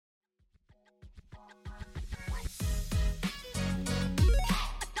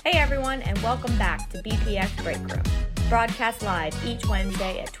Hey everyone, and welcome back to BPX Break Room. Broadcast live each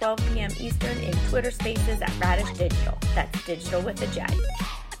Wednesday at 12 p.m. Eastern in Twitter Spaces at Radish Digital. That's digital with a J.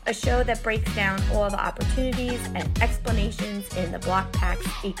 A show that breaks down all the opportunities and explanations in the BlockPax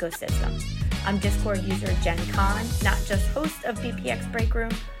ecosystem. I'm Discord user JennConn, not just host of BPX Break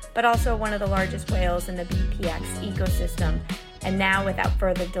Room, but also one of the largest whales in the BPX ecosystem. And now, without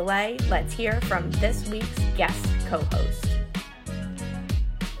further delay, let's hear from this week's guest co-host.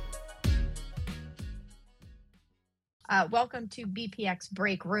 Welcome to BPX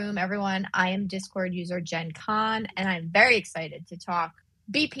Break Room, everyone. I am Discord user JennConn, and I'm very excited to talk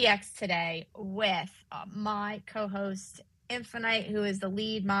BPX today with my co-host Infininight, who is the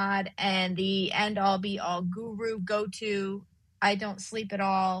lead mod and the end-all be-all guru, go-to, I don't sleep at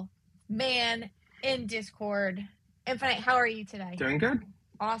all man in Discord. Infininight, how are you today? Doing good.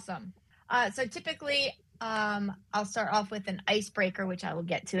 Awesome. So typically, I'll start off with an icebreaker, which I will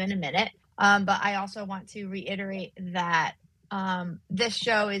get to in a minute. But I also want to reiterate that this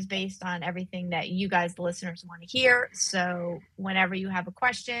show is based on everything that you guys, the listeners, want to hear. So whenever you have a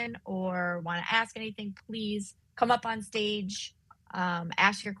question or want to ask anything, please come up on stage,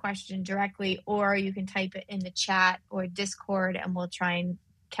 ask your question directly, or you can type it in the chat or Discord, and we'll try and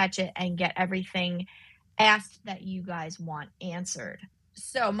catch it and get everything asked that you guys want answered.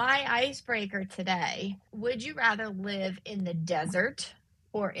 So my icebreaker today, would you rather live in the desert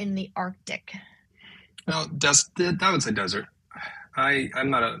or in the Arctic? Well, I would say desert. I'm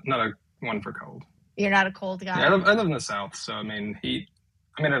not a one for cold. You're not a cold guy? Yeah, I live in the South, so I mean heat.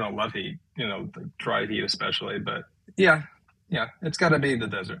 I mean I don't love heat, the dry heat especially, but yeah, it's got to be the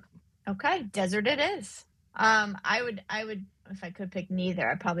desert. Okay, desert it is. I would if I could pick neither,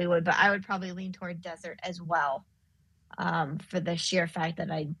 I probably would, but I would probably lean toward desert as well. For the sheer fact that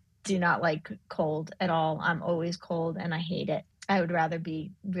I do not like cold at all. I'm always cold and I hate it. I would rather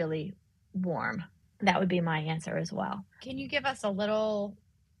be really warm. That would be my answer as well. Can you give us a little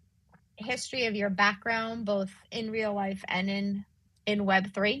history of your background, both in real life and in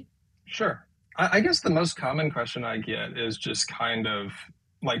Web3? Sure. I guess the most common question I get is just kind of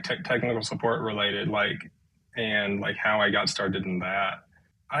like technical support related, and how I got started in that.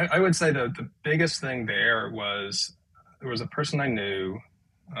 I would say that the biggest thing there was a person I knew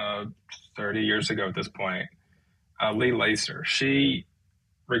 30 years ago at this point, Lee Lacer. She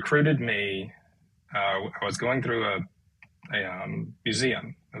recruited me. I was going through a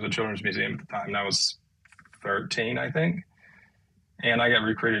museum. It was a children's museum at the time. And I was 13, I think. And I got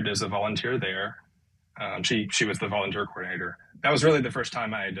recruited as a volunteer there. She was the volunteer coordinator. That was really the first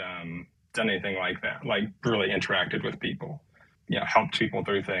time I'd done anything like that, like really interacted with people, helped people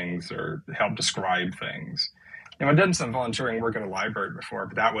through things or helped describe things. I'd done some volunteering work at a library before,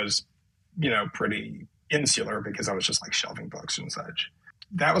 but that was, pretty insular because I was just like shelving books and such.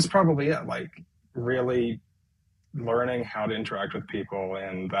 That was probably it, like really learning how to interact with people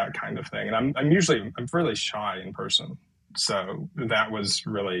and that kind of thing. And I'm really shy in person. So that was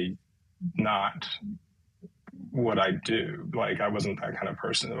really not what I do. Like I wasn't that kind of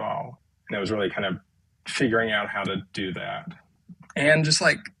person at all. And I was really kind of figuring out how to do that. And just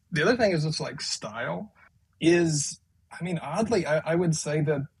like the other thing is just like style is, oddly, I would say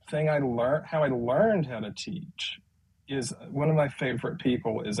the thing how I learned how to teach is one of my favorite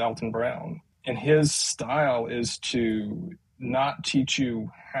people is Alton Brown. And his style is to not teach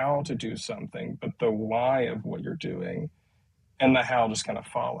you how to do something, but the why of what you're doing. And the how just kind of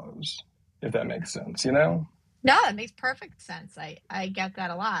follows, if that makes sense, No, it makes perfect sense. I get that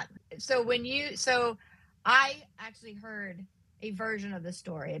a lot. So I actually heard a version of the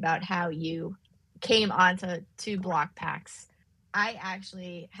story about how you came onto BlockPax. I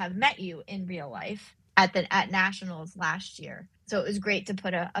actually have met you in real life at Nationals last year. So it was great to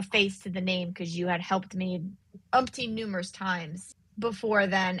put a face to the name because you had helped me numerous times before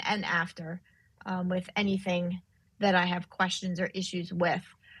then and after with anything that I have questions or issues with.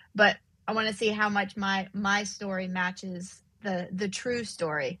 But I want to see how much my story matches the true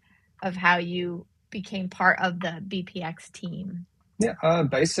story of how you became part of the BPX team. Yeah,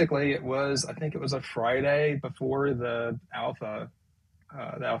 basically I think it was a Friday before the alpha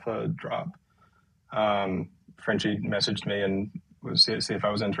drop. Frenchie messaged me and was to see if I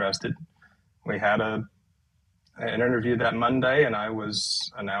was interested. We had an interview that Monday, and I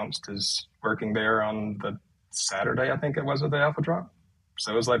was announced as working there on the Saturday, I think it was, of the alpha drop.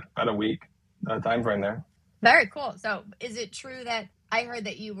 So it was like about a week time frame there. Very cool. So is it true that I heard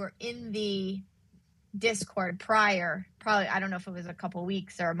that you were in the Discord prior, probably, I don't know if it was a couple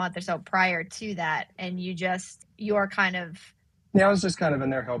weeks or a month or so prior to that, and you're kind of... Yeah, I was just kind of in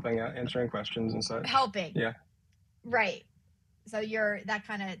there helping out, answering questions and such. Helping. Yeah. Right. that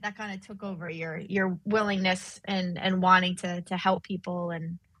kind of took over your willingness and wanting to help people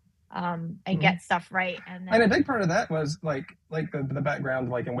and get stuff right. And a big part of that was like the background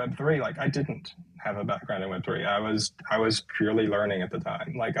like in Web3. Like I didn't have a background in Web3. I was purely learning at the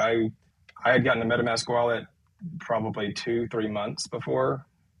time. Like I had gotten a MetaMask wallet probably 2-3 months before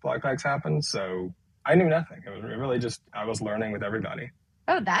BlockPax happened, so I knew nothing. It was really just I was learning with everybody.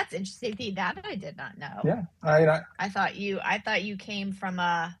 Oh, that's interesting. See, that I did not know. Yeah, I thought you came from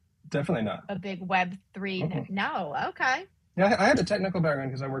definitely not a big Web3. Mm-hmm. No, okay. Yeah, I had a technical background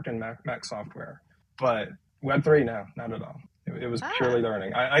because I worked in Mac software, but Web3, no, not at all. It was purely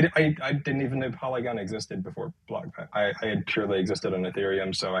learning. I didn't even know Polygon existed before BlockPax. I had purely existed on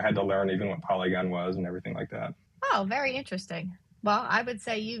Ethereum, so I had to learn even what Polygon was and everything like that. Oh, very interesting. Well, I would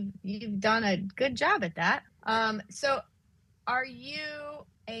say you've done a good job at that. So are you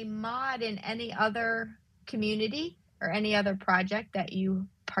a mod in any other community or any other project that you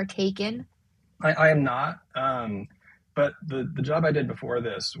partake in? I am not. But the job I did before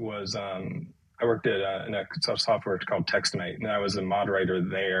this was I worked at in a software called TextMate, and I was a moderator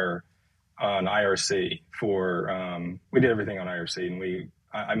there on IRC for we did everything on IRC, and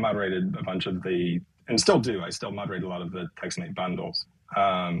I moderated a bunch of and still do. I still moderate a lot of the TextMate bundles.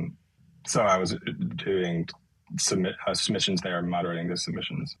 So I was doing submissions there, moderating the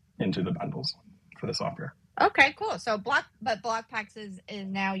submissions into the bundles for the software. Okay, cool. So BlockPax is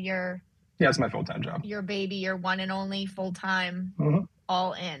now your it's my full-time job. Your baby, your one and only full-time,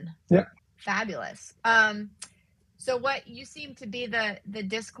 all in. Yeah. Fabulous. So what you seem to be the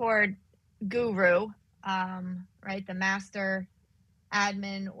Discord guru, right? The master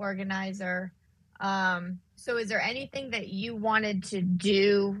admin organizer. So is there anything that you wanted to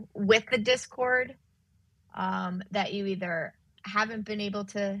do with the Discord that you either haven't been able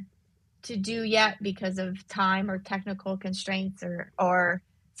to do yet because of time or technical constraints or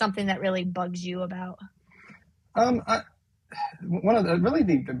something that really bugs you about? One of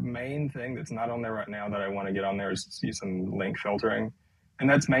the main thing that's not on there right now that I want to get on there is see some link filtering. And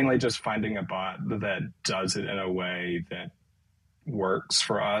that's mainly just finding a bot that does it in a way that works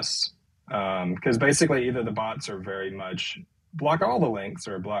for us. Because basically either the bots are very much block all the links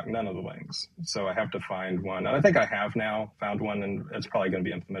or block none of the links. So I have to find one. And I think I have now found one, and it's probably going to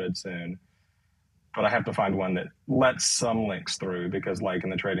be implemented soon. But I have to find one that lets some links through, because like in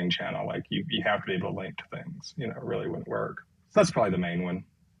the trading channel, like you have to be able to link to things, it really wouldn't work. So that's probably the main one.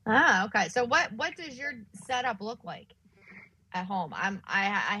 Okay. So what does your setup look like at home?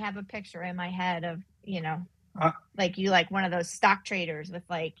 I have a picture in my head of, like you like one of those stock traders with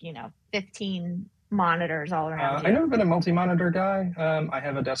 15 monitors all around you. I've never been a multi-monitor guy. I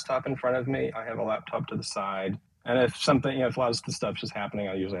have a desktop in front of me. I have a laptop to the side. And if something, if a lot of the stuff's just happening,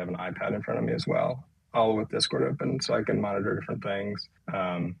 I usually have an iPad in front of me as well, all with Discord open, so I can monitor different things.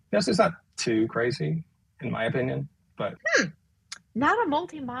 Yes, it's not too crazy, in my opinion, but... Not a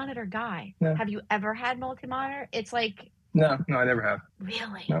multi-monitor guy. No. Have you ever had multi-monitor? It's like... No, I never have.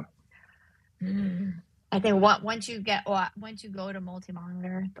 Really? No. I think once you go to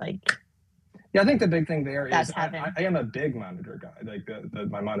multi-monitor, yeah, I think the big thing there is I am a big monitor guy. Like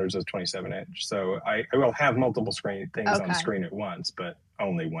my monitor is 27-inch, so I will have multiple things on screen at once, but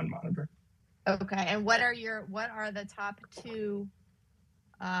only one monitor. Okay, and what are the top 2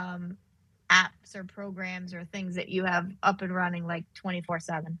 apps or programs or things that you have up and running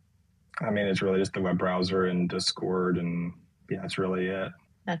 24/7? I mean, it's really just the web browser and Discord, and that's really it.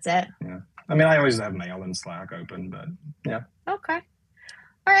 That's it. Yeah, I mean, I always have Mail and Slack open, but yeah. Okay.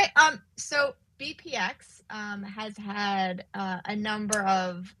 All right. So BPX has had a number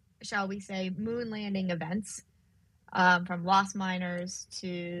of, shall we say, moon landing events, from Lost Miners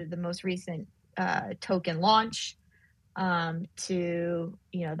to the most recent token launch, to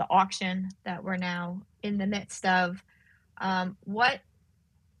the auction that we're now in the midst of. What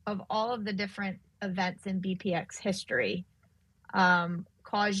of all of the different events in BPX history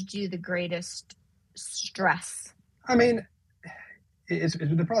caused you the greatest stress? I mean,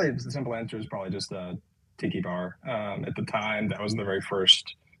 the simple answer is probably just a Tiki Bar. At the time, that was the very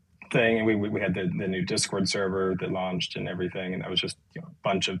first thing, and we had the new Discord server that launched and everything, and that was just a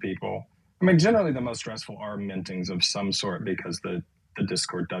bunch of people. I mean, generally the most stressful are mintings of some sort, because the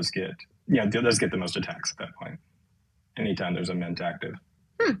Discord does get the most attacks at that point. Anytime there's a mint active.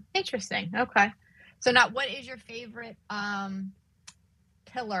 Interesting. Okay. So now, what is your favorite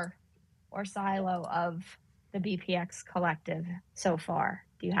pillar or silo of the BPX collective so far?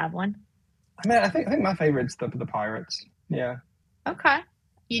 Do you have one? I mean, I think my favorite's the pirates. Yeah. Okay.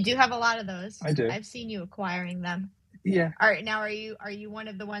 You do have a lot of those. I do. I've seen you acquiring them. Yeah. All right. Now, are you one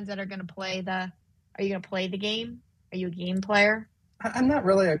of the ones that are going to play the game? Are you a game player? I'm not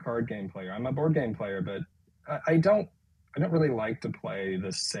really a card game player. I'm a board game player, but I don't really like to play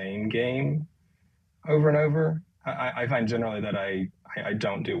the same game over and over. I find generally that I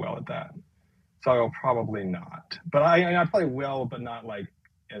don't do well at that. So I'll probably not. But I play well, but not like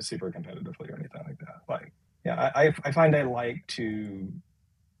super competitively or anything like that. Like, yeah, I find I like to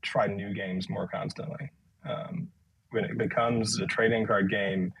try new games more constantly. When it becomes a trading card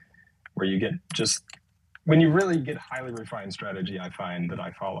game where you get just when you really get highly refined strategy, I find that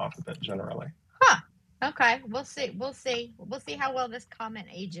I fall off a bit generally. Huh. Okay. We'll see. We'll see. We'll see how well this comment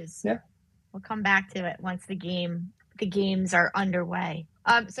ages. Yeah. We'll come back to it once the games are underway.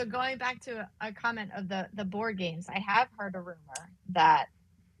 So going back to a comment of the board games, I have heard a rumor that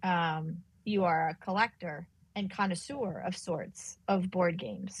you are a collector and connoisseur of sorts of board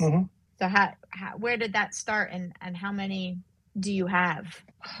games. Mm-hmm. So how where did that start, and how many do you have?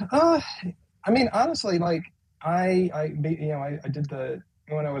 I mean, honestly, like I did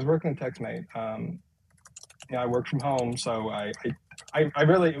when I was working at TextMate, I worked from home, so I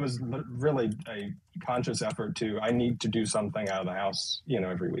really, it was really a conscious effort I need to do something out of the house,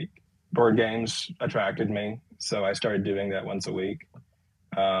 every week. Board games attracted me, so I started doing that once a week.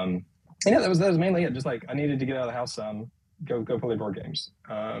 That was mainly it. Just like I needed to get out of the house some, go play board games.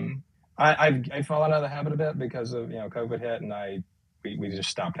 I've fallen out of the habit a bit because of COVID hit, and we just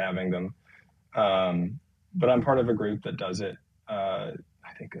stopped having them. But I'm part of a group that does it. I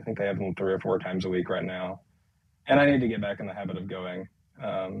think they have them 3 or 4 times a week right now, and I need to get back in the habit of going.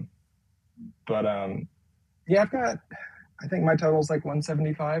 Yeah, I've got. I think my total's like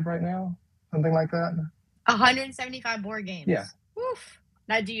 175 right now, something like that. 175 board games. Yeah. Oof.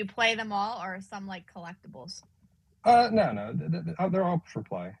 Now, do you play them all, or are some like collectibles? No, they're all for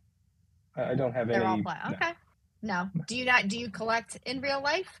play. I don't have any. They're all play. Okay. No. Do you collect in real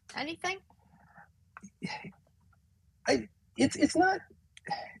life anything? It's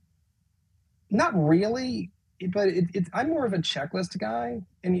not really, but I'm more of a checklist guy,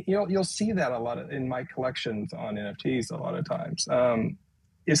 and you'll see that a lot in my collections on NFTs a lot of times.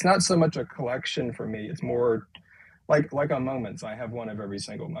 It's not so much a collection for me. It's more like on moments. I have one of every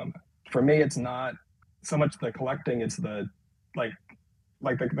single moment. For me, it's not so much the collecting. It's the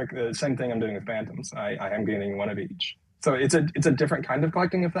the same thing I'm doing with Phantoms. I am getting one of each. So it's a different kind of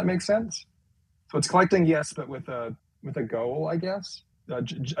collecting, if that makes sense. So it's collecting, yes, but with a goal, I guess. A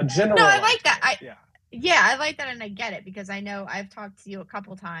general. No, I like that. Yeah, I like that, and I get it, because I know I've talked to you a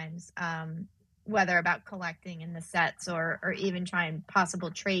couple times, whether about collecting in the sets or even trying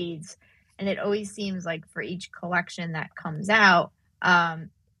possible trades, and it always seems like for each collection that comes out,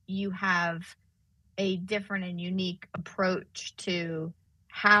 you have a different and unique approach to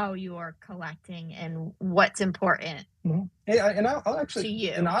how you are collecting and what's important. Mm-hmm. Yeah, and I'll actually, to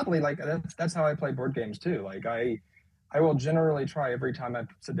you. And oddly, like that's how I play board games too. Like I will generally try every time I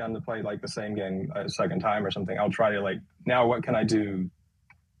sit down to play like the same game a second time or something. I'll try to now what can I do?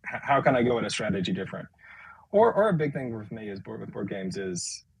 How can I go at a strategy different? Or a big thing with me with board games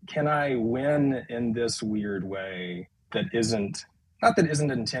is, can I win in this weird way that isn't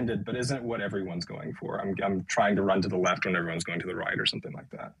intended, but isn't what everyone's going for? I'm trying to run to the left when everyone's going to the right or something like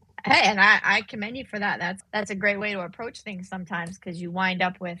that. Hey, and I commend you for that. That's a great way to approach things sometimes, because you wind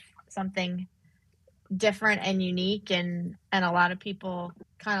up with something different and unique, and a lot of people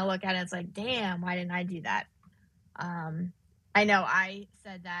kind of look at it as like, damn, why didn't I do that? I know I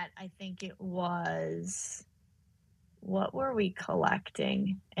said that. I think it was, what were we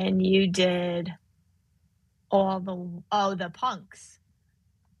collecting? And you did all the punks.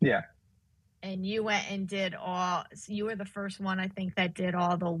 Yeah. And you went and did you were the first one, I think, that did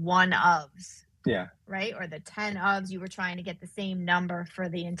all the 1-ofs. Yeah. Right? Or the 10-ofs. You were trying to get the same number for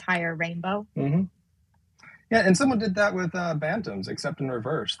the entire rainbow. Mm-hmm. Yeah, and someone did that with Bantams, except in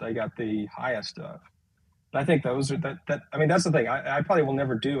reverse. They got the highest stuff. And I think those are that. I mean, that's the thing. I probably will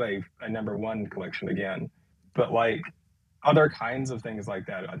never do a number 1 collection again. But like other kinds of things like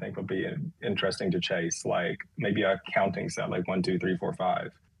that, I think will be interesting to chase. Like maybe a counting set, like 1, 2, 3, 4,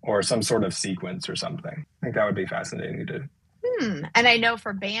 5, or some sort of sequence or something. I think that would be fascinating to do. And I know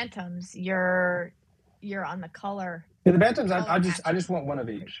for Bantams, you're on the color. Yeah, the Bantams, I just want one of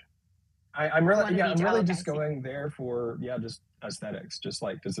each. I'm really just going there for just aesthetics. Just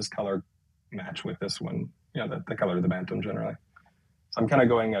like, does this color match with this one? The color of the Bantam generally. So I'm kind of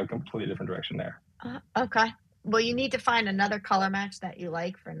going a completely different direction there. Okay. Well, you need to find another color match that you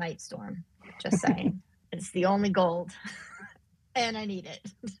like for Nightstorm. Just saying. It's the only gold. And I need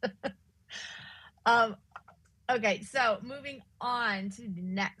it. Okay, so moving on to the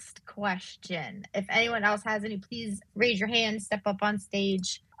next question. If anyone else has any, please raise your hand, step up on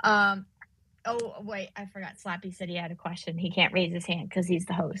stage. Oh, wait, I forgot. Slappy said he had a question. He can't raise his hand because he's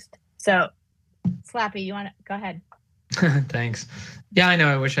the host. So, Slappy, you want to go ahead? Thanks. Yeah, I know.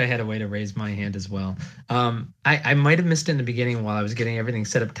 I wish I had a way to raise my hand as well. I might have missed it in the beginning while I was getting everything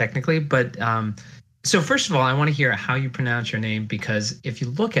set up technically, but so first of all, I want to hear how you pronounce your name because if you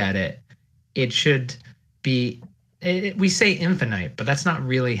look at it, it should be. We say Infinite, but that's not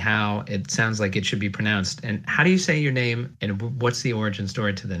really how it sounds like it should be pronounced. And how do you say your name, and what's the origin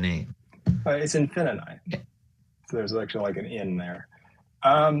story to the name? It's Infininight. So there's actually like an in there.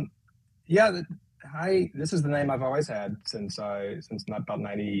 Yeah, this is the name I've always had since about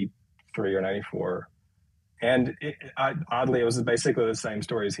 93 or 94. And oddly, it was basically the same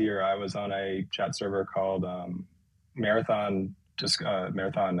story as here. I was on a chat server called Marathon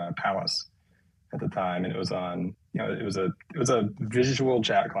Palace at the time, and it was on. It was a visual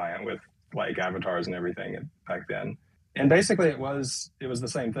chat client with like avatars and everything back then. And basically, it was the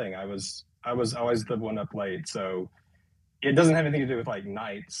same thing. I was always the one up late, so it doesn't have anything to do with like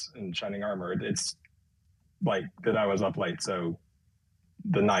knights and shining armor. It's like that I was up late, so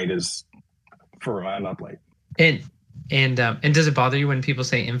the night is for I'm up late. And does it bother you when people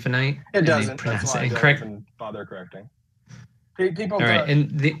say infinite? It doesn't. That's why I don't even bother correcting. People. All right.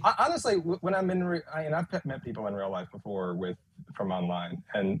 And honestly, when I'm and I've met people in real life before from online,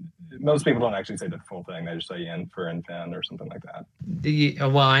 and most people don't actually say the full thing. They just say "in" for infin or something like that.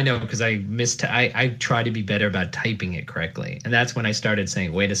 Well, I know because I try to be better about typing it correctly, and that's when I started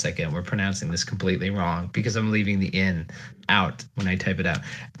saying, "Wait a second, we're pronouncing this completely wrong," because I'm leaving the "in" out when I type it out.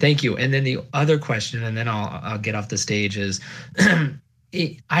 Thank you. And then the other question, and then I'll get off the stage is,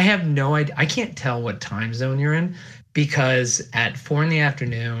 I have no idea. I can't tell what time zone you're in because at 4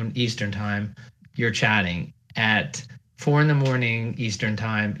 p.m. Eastern time, you're chatting. At 4 a.m. Eastern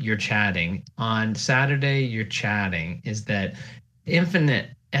time, you're chatting. On Saturday, you're chatting. Is that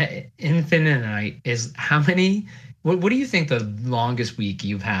Infinite is how many? What do you think the longest week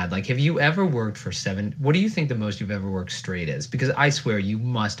you've had? Like, have you ever worked for 7? What do you think the most you've ever worked straight is? Because I swear you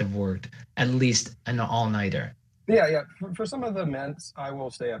must have worked at least an all-nighter. Yeah. For some of the events, I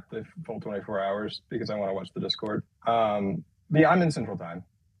will stay up the full 24 hours because I want to watch the Discord. Yeah, I'm in Central Time,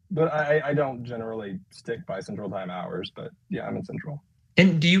 but I don't generally stick by Central Time hours. But yeah, I'm in Central.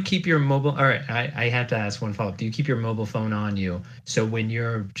 And do you keep your mobile? All right, I have to ask one follow-up. Do you keep your mobile phone on you so when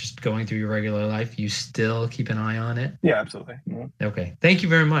you're just going through your regular life, you still keep an eye on it? Yeah, absolutely. Mm-hmm. Okay, thank you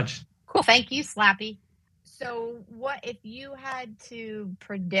very much. Cool, thank you, Slappy. So, what if you had to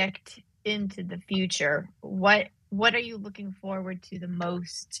predict into the future? What are you looking forward to the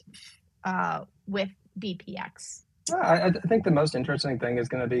most with BPX? I think the most interesting thing is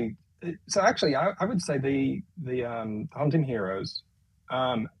going to be. So actually, I would say the Home Team Heroes.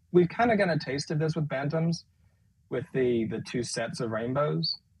 We've kind of gotten a taste of this with Bantams, with the 2 sets of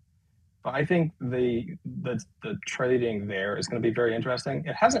rainbows. But I think the trading there is going to be very interesting.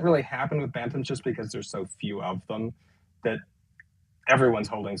 It hasn't really happened with Bantams just because there's so few of them that everyone's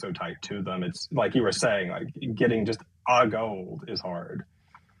holding so tight to them. It's like you were saying, like getting just a gold is hard.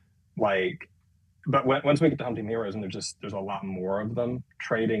 Like, but once we get to Home Team Heroes and there's a lot more of them,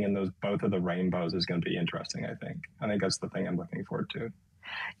 trading in both of the rainbows is going to be interesting. I think that's the thing I'm looking forward to.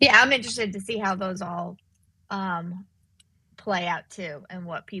 Yeah, I'm interested to see how those all play out too, and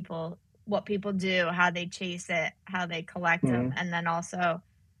what people do, how they chase it, how they collect them, and then also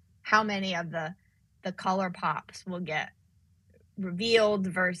how many of the color pops will get revealed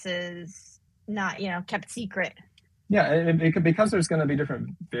versus not, kept secret. Yeah, because there's going to be different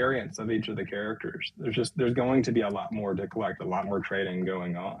variants of each of the characters. There's going to be a lot more to collect, a lot more trading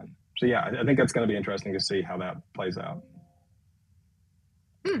going on. So yeah, I think that's going to be interesting to see how that plays out.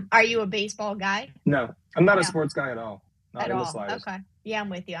 Are you a baseball guy? No, I'm not a sports guy at all. Not at in all. The slightest. Okay. Yeah, I'm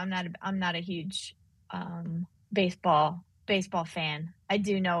with you. I'm not a huge baseball fan. I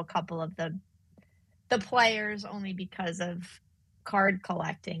do know a couple of the players only because of card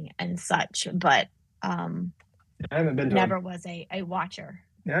collecting and such, but I haven't been to never was a watcher.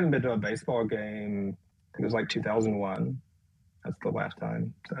 I haven't been to a baseball game. I think it was like 2001. That's the last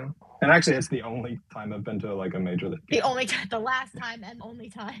time. So, and actually, it's the only time I've been to like a major league game. The last time and only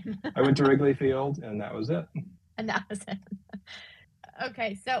time. I went to Wrigley Field, and that was it. And that was it.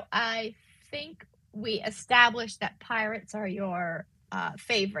 Okay, so I think we established that pirates are your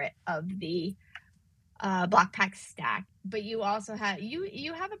favorite of the block pack stack, but you also have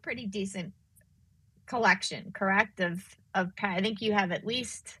you have a pretty decent collection, correct? Of I think you have at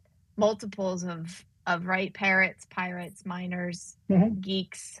least multiples of right, parrots, pirates, miners,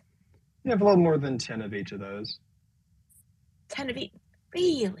 geeks. You have a little more than 10 of each of those. 10 of each,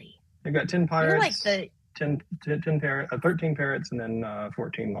 really? I've got 10 pirates. You're like 13 parrots, and then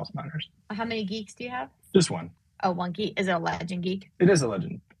 14 lost miners. How many geeks do you have? Just one. Oh, one geek. Is it a legend geek? It is a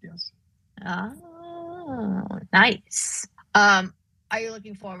legend, yes. Oh, nice. Are you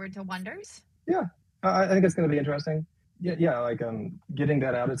looking forward to Wonders? Yeah, I think it's going to be interesting. Yeah, like getting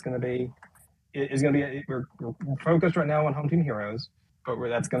that out is going to be. We're focused right now on Home Team Heroes, but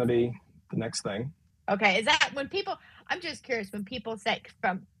that's going to be the next thing. Okay, is that when people? I'm just curious when people say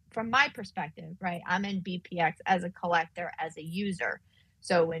from my perspective, right? I'm in BPX as a collector, as a user.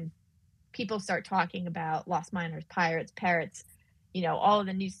 So when people start talking about Lost Miners, Pirates, Parrots, all of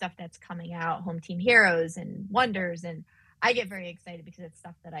the new stuff that's coming out, Home Team Heroes and Wonders, and I get very excited because it's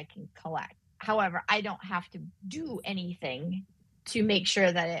stuff that I can collect. However, I don't have to do anything to make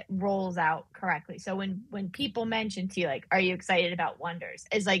sure that it rolls out correctly. So when people mention to you, like, are you excited about Wonders?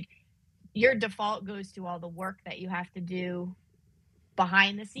 It's like your default goes to all the work that you have to do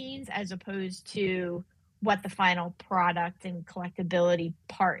behind the scenes as opposed to what the final product and collectability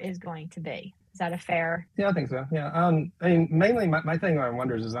part is going to be. Is that a fair? Yeah, I think so. Yeah. I mean, mainly my thing on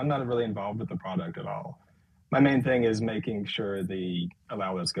Wonders is I'm not really involved with the product at all. My main thing is making sure the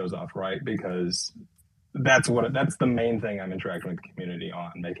allow list goes off right, because that's the main thing I'm interacting with the community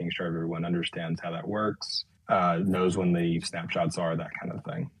on, making sure everyone understands how that works, knows when the snapshots are, that kind of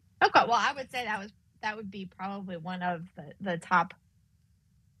thing. Okay, well, I would say that would be probably one of the top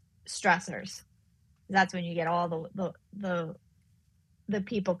stressors. That's when you get all the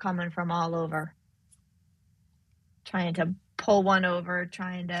people coming from all over, trying to pull one over,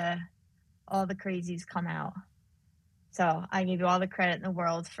 all the crazies come out. So I give you all the credit in the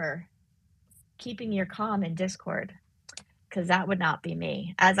world for keeping your calm in Discord, because that would not be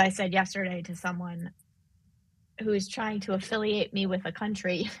me. As I said yesterday to someone who is trying to affiliate me with a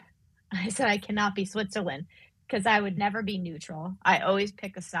country, I said I cannot be Switzerland because I would never be neutral. I always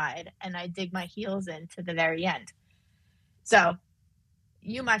pick a side and I dig my heels in to the very end. So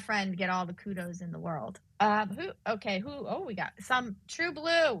you, my friend, get all the kudos in the world. We got some True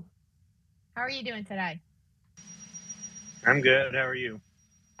Blue. How are you doing today? I'm good. How are you?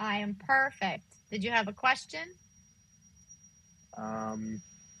 I am perfect. Did you have a question?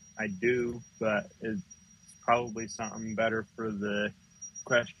 I do, but it's probably something better for the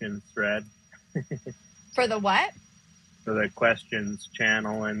questions thread. For the what? For the questions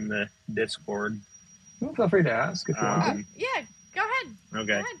channel in the Discord. Well, feel free to ask if you want. Yeah, go ahead. Okay.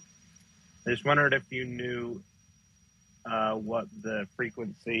 Go ahead. I just wondered if you knew what the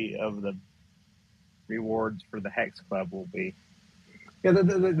frequency of the rewards for the Hex Club will be. Yeah, the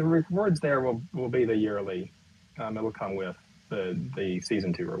rewards there will be the yearly. It'll come with the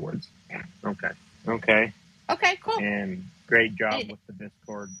season 2 rewards. Okay, cool. And great job with the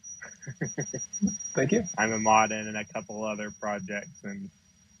Discord. Thank you. I'm a mod in a couple other projects, and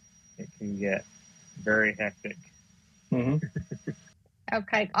it can get very hectic. Mm-hmm.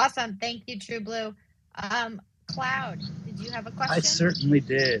 Okay, awesome. Thank you, True Blue. Cloud, did you have a question? I certainly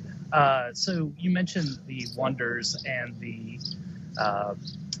did. So you mentioned the Wonders and the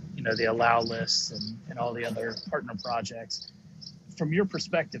the allow lists and all the other partner projects. From your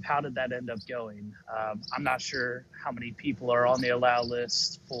perspective, how did that end up going? I'm not sure how many people are on the allow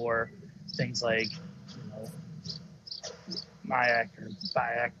list for things like, MIAC or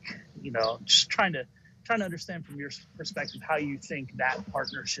BIAC, just trying to understand from your perspective how you think that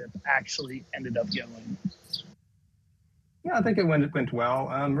partnership actually ended up going. Yeah, I think it went well.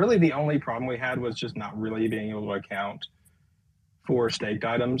 Really, the only problem we had was just not really being able to account for staked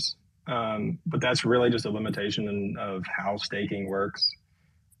items. But that's really just a limitation of how staking works.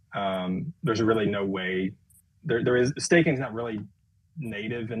 There's really no way. Staking is not really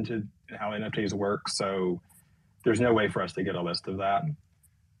native into how NFTs work, so there's no way for us to get a list of that.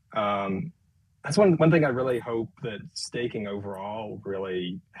 That's one thing I really hope that staking overall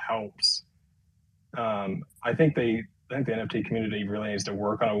really helps. I think the NFT community really needs to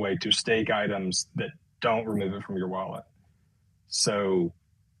work on a way to stake items that don't remove it from your wallet. So,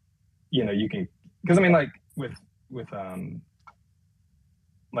 you can, because I mean, like with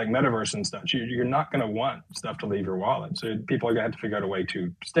like metaverse and stuff, you're not going to want stuff to leave your wallet. So people are going to have to figure out a way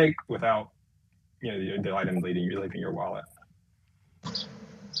to stake without, the item leaving your wallet.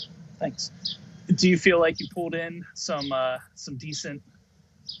 Thanks. Do you feel like you pulled in some decent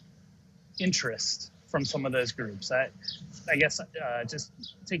interest from some of those groups? I guess just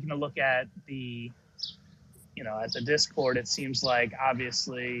taking a look at at the Discord, it seems like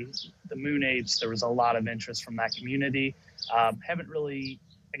obviously the Moon Apes, there was a lot of interest from that community. Haven't really,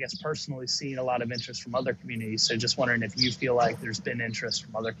 I guess, personally seen a lot of interest from other communities. So just wondering if you feel like there's been interest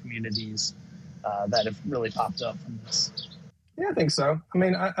from other communities that have really popped up from this. Yeah, I think so. I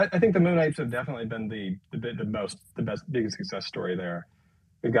mean, I think the Moon Apes have definitely been the biggest success story there.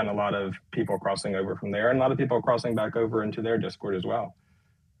 We've gotten a lot of people crossing over from there, and a lot of people crossing back over into their Discord as well.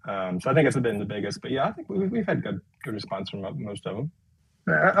 So I think it's been the biggest. But yeah, I think we've had good response from most of them.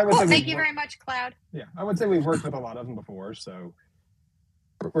 I would say Thank you very much, Cloud. Yeah, I would say we've worked with a lot of them before, so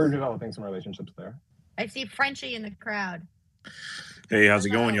we're developing some relationships there. I see Frenchie in the crowd. Hey, how's it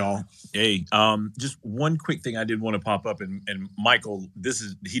going, y'all? Hey, just one quick thing I did want to pop up, and Michael,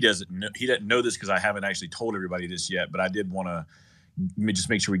 he doesn't know this because I haven't actually told everybody this yet, but I did want to just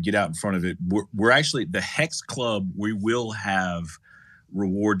make sure we get out in front of it. We're actually the Hex Club. We will have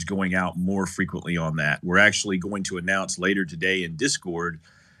rewards going out more frequently on that. We're actually going to announce later today in Discord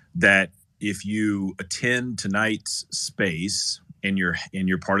that if you attend tonight's space and you're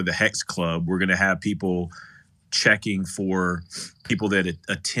part of the Hex Club, we're going to have people checking for people that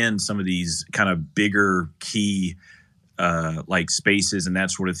attend some of these kind of bigger key like spaces and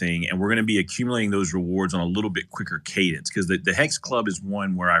that sort of thing. And we're going to be accumulating those rewards on a little bit quicker cadence, because the Hex Club is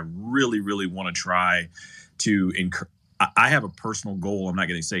one where I really, really want to try to I have a personal goal. I'm not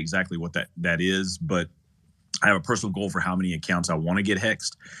going to say exactly what that is, but I have a personal goal for how many accounts I want to get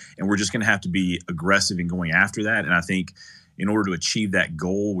hexed. And we're just going to have to be aggressive in going after that. And I think in order to achieve that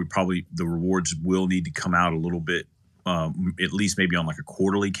goal, the rewards will need to come out a little bit, at least maybe on like a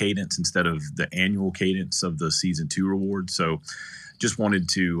quarterly cadence instead of the annual cadence of the season 2 rewards. So just wanted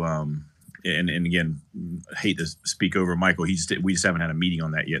to, and again, hate to speak over Michael. We just haven't had a meeting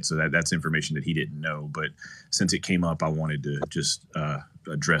on that yet. So that's information that he didn't know, but since it came up, I wanted to just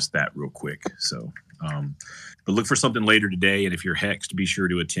address that real quick. So, but look for something later today. And if you're hexed, be sure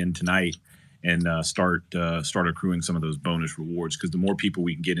to attend tonight and start accruing some of those bonus rewards, because the more people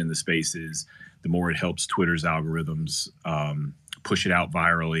we can get in the spaces, the more it helps Twitter's algorithms push it out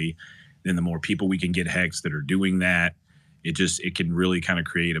virally. Then the more people we can get hexed that are doing that, it can really kind of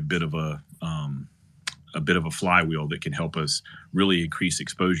create a bit of a flywheel that can help us really increase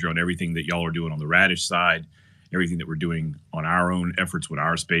exposure on everything that y'all are doing on the Radish side, everything that we're doing on our own efforts with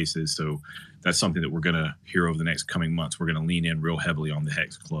our spaces. So that's something that we're going to hear over the next coming months. We're going to lean in real heavily on the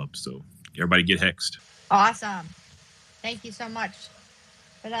Hex Club. So everybody get hexed. Awesome. Thank you so much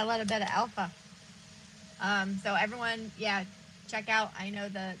for that little bit of alpha. So everyone, check out. I know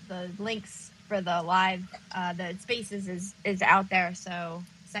the links for the live, the spaces is out there. So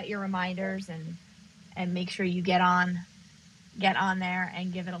set your reminders and make sure you get on there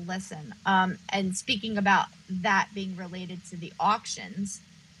and give it a listen. And speaking about that being related to the auctions,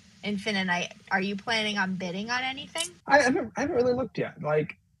 Infininight, are you planning on bidding on anything? I haven't really looked yet.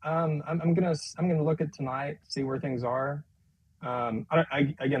 Like, I'm gonna look at tonight, see where things are. I'm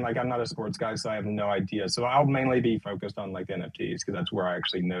not a sports guy, so I have no idea. So I'll mainly be focused on like the NFTs, because that's where I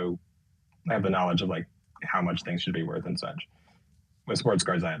actually I have the knowledge of like how much things should be worth and such. With sports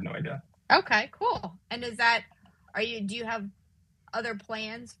cards, I have no idea. Okay, cool. And do you have other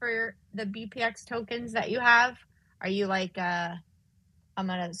plans for the BPX tokens that you have? Are you like, I'm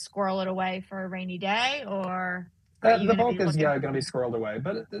gonna squirrel it away for a rainy day, or the bulk is going to be squirreled away,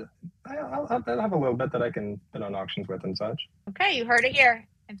 but I'll have a little bit that I can bid on auctions with and such. Okay, you heard it here.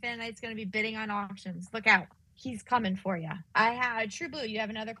 Infinite's going to be bidding on auctions. Look out. He's coming for you. I had True Blue. You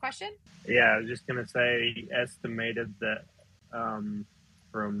have another question? Yeah, I was just going to say, estimated that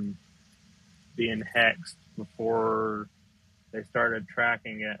from being hexed before they started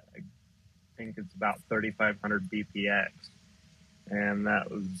tracking it, I think it's about 3,500 BPX. And that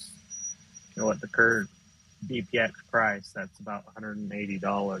was, what the current BPX price, that's about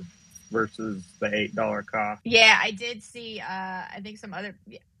 $180 versus the $8 cost. Yeah, I did see, I think some other,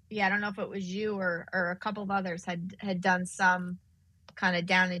 I don't know if it was you or a couple of others had done some kind of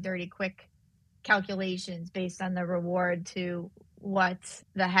down and dirty quick calculations based on the reward to what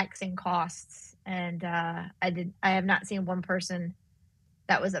the hexing costs. And I have not seen one person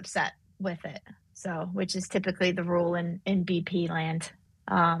that was upset with it. So, which is typically the rule in BP land.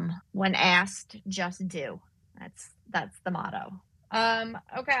 When asked, just do. That's the motto.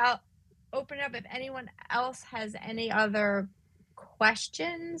 Okay, I'll open it up if anyone else has any other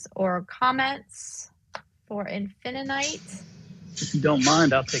questions or comments for Infininight. If you don't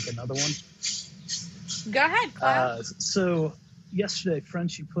mind, I'll take another one. Go ahead, Cloud. So yesterday,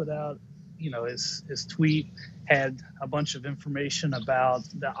 Frenchie put out, his tweet had a bunch of information about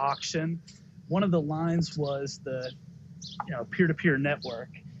the auction. One of the lines was the, peer-to-peer network.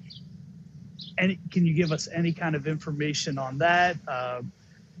 And can you give us any kind of information on that?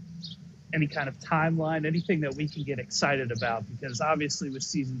 Any kind of timeline, anything that we can get excited about? Because obviously with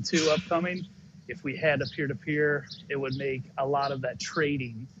season 2 upcoming, if we had a peer-to-peer, it would make a lot of that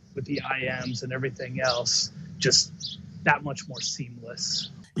trading with the IMs and everything else just that much more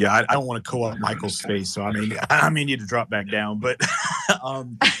seamless. Yeah, I don't want to co-op Michael's space, so I may need to drop back down. But I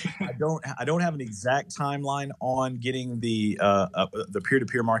don't have an exact timeline on getting the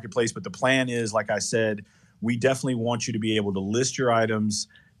peer-to-peer marketplace. But the plan is, like I said, we definitely want you to be able to list your items,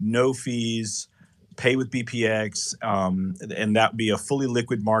 no fees, pay with BPX, and that would be a fully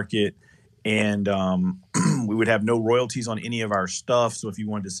liquid market. And we would have no royalties on any of our stuff. So if you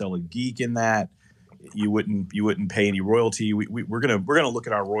wanted to sell a geek in that, you wouldn't pay any royalty. We're gonna look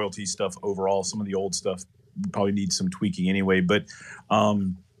at our royalty stuff overall. Some of the old stuff probably needs some tweaking anyway. But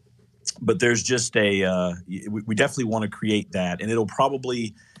there's just we definitely want to create that, and it'll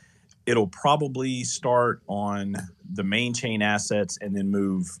probably start on the main chain assets and then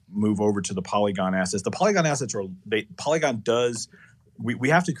move over to the Polygon assets. The Polygon assets Polygon does. We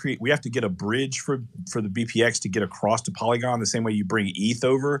have to get a bridge for the BPX to get across to Polygon the same way you bring ETH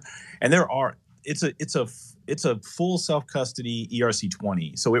over, and it's a full self-custody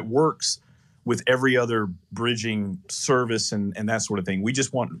ERC20. So it works with every other bridging service and that sort of thing.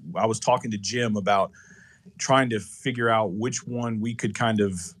 I was talking to Jim about trying to figure out which one we could kind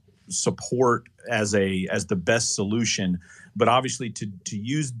of support as the best solution. But obviously to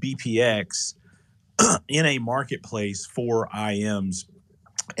use BPX in a marketplace for IMs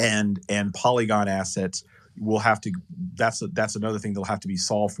and Polygon assets, that's another thing that'll have to be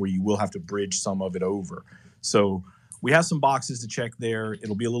solved, where you will have to bridge some of it over. So we have some boxes to check there.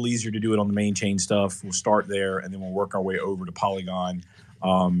 It'll be a little easier to do it on the main chain stuff. We'll start there, and then we'll work our way over to Polygon.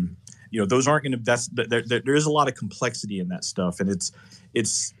 Those aren't going to. There is a lot of complexity in that stuff, and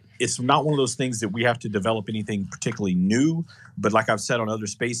it's not one of those things that we have to develop anything particularly new. But like I've said on other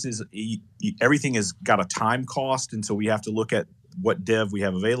spaces, everything has got a time cost, and so we have to look at what dev we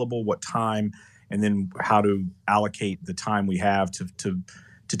have available, what time, and then how to allocate the time we have to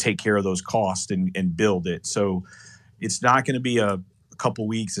take care of those costs and build it. So it's not going to be a couple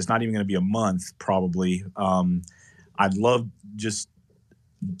weeks. It's not even going to be a month, probably. I'd love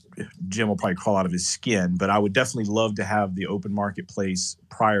Jim will probably crawl out of his skin, but I would definitely love to have the open marketplace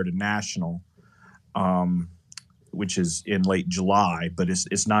prior to National, which is in late July, but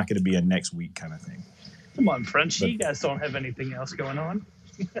it's not going to be a next week kind of thing. Come on, Frenchie, you guys don't have anything else going on.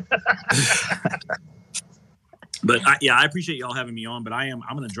 But I appreciate y'all having me on. But I'm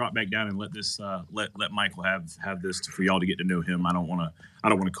going to drop back down and let this let Michael have this for y'all to get to know him. I don't want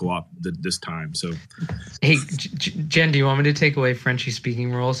to co-op this time. So, hey, Jen, do you want me to take away Frenchie's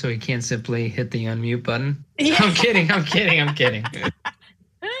speaking role so he can't simply hit the unmute button? Yeah. I'm kidding. I'll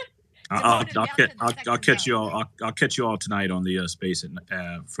catch you all. I'll catch you all tonight on the space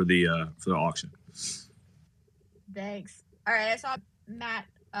for the auction. Thanks. All right, I saw Matt.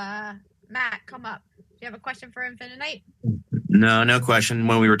 Matt, come up. Do you have a question for Infininight? No question.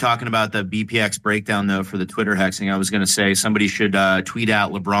 When we were talking about the BPX breakdown, though, for the Twitter hexing, I was going to say somebody should tweet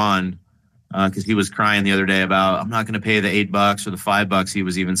out LeBron because he was crying the other day about, I'm not going to pay the $8 or the $5 he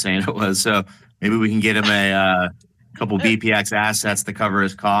was even saying it was. So maybe we can get him a couple BPX assets to cover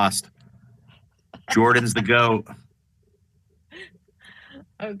his cost. Jordan's the GOAT.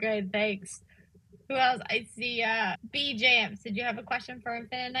 Okay, thanks. Who else? I see B Jams. Did you have a question for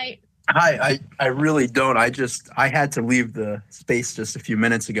Infininight? Hi, I really don't. I had to leave the space just a few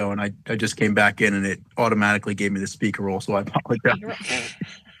minutes ago, and I just came back in, and it automatically gave me the speaker role, so I apologize.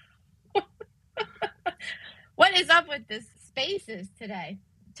 What is up with this spaces today?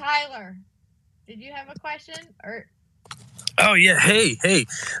 Tyler, did you have a question? Or Oh, yeah. Hey.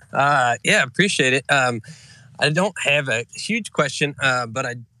 Yeah, appreciate it. I don't have a huge question, but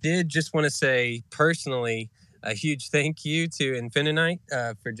I did just want to say personally a huge thank you to Infininight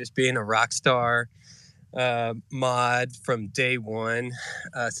for just being a rock star mod from day one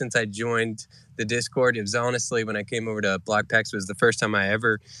since I joined the Discord. It was honestly, when I came over to BlockPax, was the first time I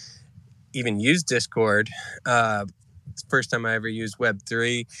ever even used Discord. It's the first time I ever used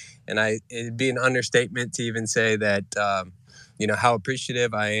Web3. And it'd be an understatement to even say that, how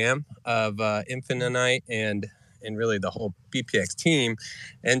appreciative I am of Infininight and really the whole BPX team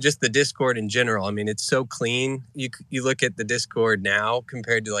and just the Discord in general. I mean, it's so clean. You look at the Discord now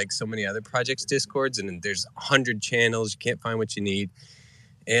compared to like so many other projects' Discords, and there's 100 channels. You can't find what you need.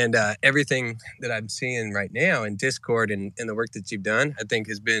 And everything that I'm seeing right now in Discord and the work that you've done, I think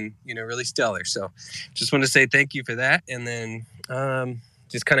has been, really stellar. So just want to say thank you for that. And then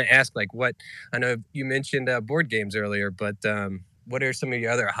just kind of ask what, I know you mentioned board games earlier, but what are some of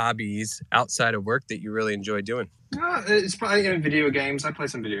your other hobbies outside of work that you really enjoy doing? It's probably video games. I play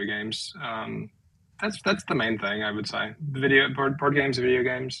some video games. That's the main thing, I would say. Board games, video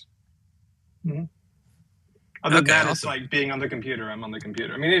games. Mm-hmm. Other than Okay, that, awesome. it's like being on the computer. I'm on the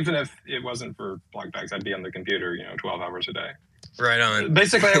computer. I mean, even if it wasn't for BlockBags, I'd be on the computer, 12 hours a day. Right on.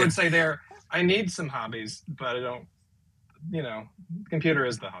 Basically, I would say I need some hobbies, but I don't, computer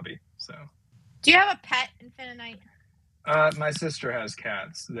is the hobby. So. Do you have a pet, Infininight? My sister has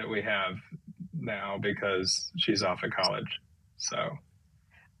cats that we have now because she's off at college. So.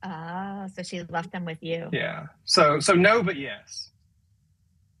 So she left them with you. Yeah. So no, but yes.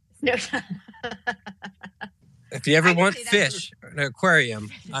 No. If you ever I can want see that. fish in an aquarium,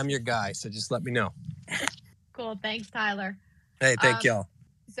 I'm your guy. So just let me know. Cool. Thanks, Tyler. Hey, thank y'all.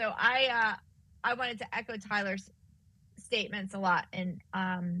 So I wanted to echo Tyler's statements a lot in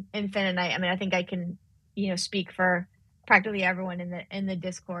Infininight. I mean, I think I can, speak for practically everyone in the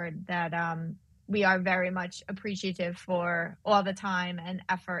Discord that we are very much appreciative for all the time and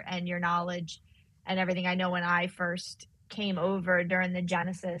effort and your knowledge and everything. I know when I first came over during the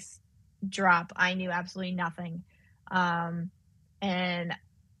Genesis drop, I knew absolutely nothing. And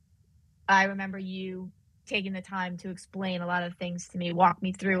I remember you taking the time to explain a lot of things to me, walk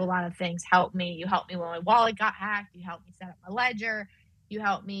me through a lot of things, help me. You helped me when my wallet got hacked. You helped me set up my ledger. You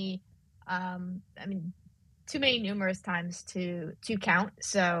helped me, too many numerous times to count.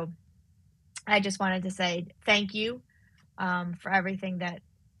 So I just wanted to say thank you for everything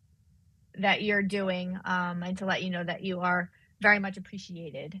that you're doing, and to let you know that you are very much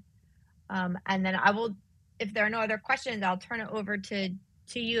appreciated. And then I will, if there are no other questions, I'll turn it over to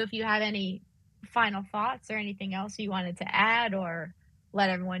you if you have any final thoughts or anything else you wanted to add or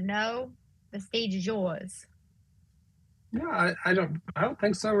let everyone know. The stage is yours. Yeah, I don't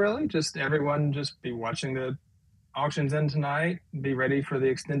think so, really. Just everyone just be watching the auctions in tonight. Be ready for the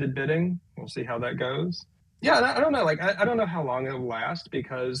extended bidding. We'll see how that goes. Yeah, I don't know. Like, I don't know how long it'll last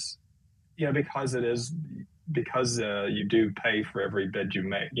because you do pay for every bid you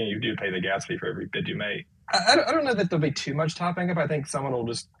make. You do pay the gas fee for every bid you make. I don't know that there'll be too much topping up. I think someone will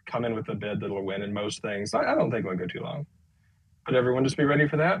just come in with a bid that'll win in most things. I don't think it'll go too long. But everyone just be ready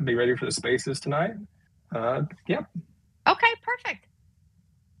for that. Be ready for the spaces tonight. Yep. Okay, perfect.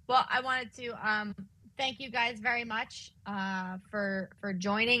 Well, I wanted to thank you guys very much for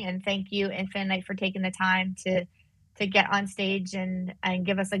joining, and thank you, Infininight, for taking the time to get on stage and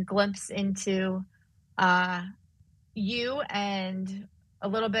give us a glimpse into you and a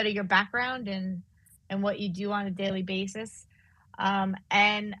little bit of your background and what you do on a daily basis.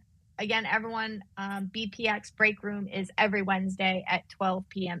 And again, everyone, BPX Break Room is every Wednesday at 12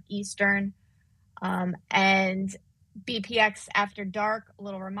 p.m. Eastern. And BPX After Dark, a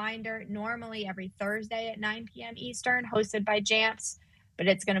little reminder, normally every Thursday at 9 p.m. Eastern, hosted by Jamps, but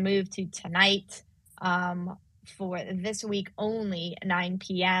it's going to move to tonight for this week only, 9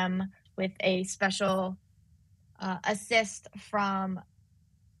 p.m., with a special assist from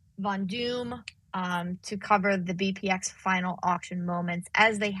Von Doom to cover the BPX final auction moments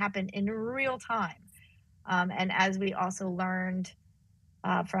as they happen in real time. And as we also learned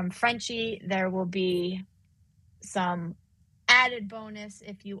from Frenchie, there will be some added bonus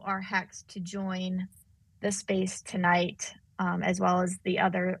if you are hexed to join the space tonight, as well as the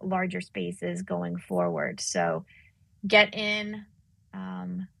other larger spaces going forward. So get in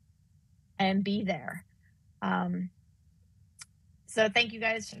and be there. So thank you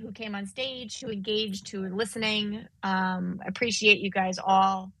guys who came on stage, who engaged, who are listening. Appreciate you guys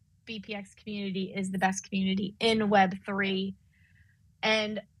all. BPX community is the best community in Web3.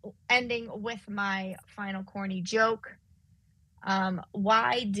 And ending with my final corny joke.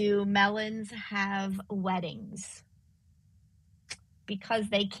 Why do melons have weddings? Because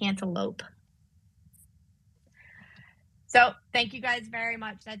they can't elope. So thank you guys very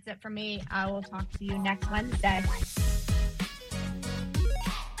much. That's it for me. I will talk to you next Wednesday.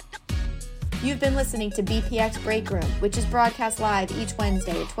 You've been listening to BPX Break Room, which is broadcast live each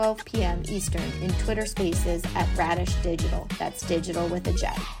Wednesday at 12 p.m. Eastern in Twitter Spaces at Radish Digital. That's digital with a J.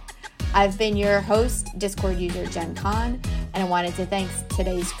 I've been your host, Discord user JennConn, and I wanted to thank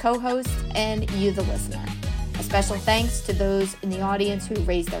today's co-host and you, the listener. A special thanks to those in the audience who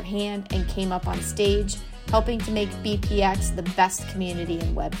raised their hand and came up on stage, helping to make BPX the best community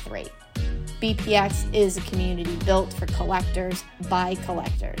in Web3. BPX is a community built for collectors by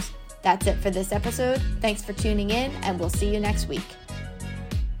collectors. That's it for this episode. Thanks for tuning in, and we'll see you next week.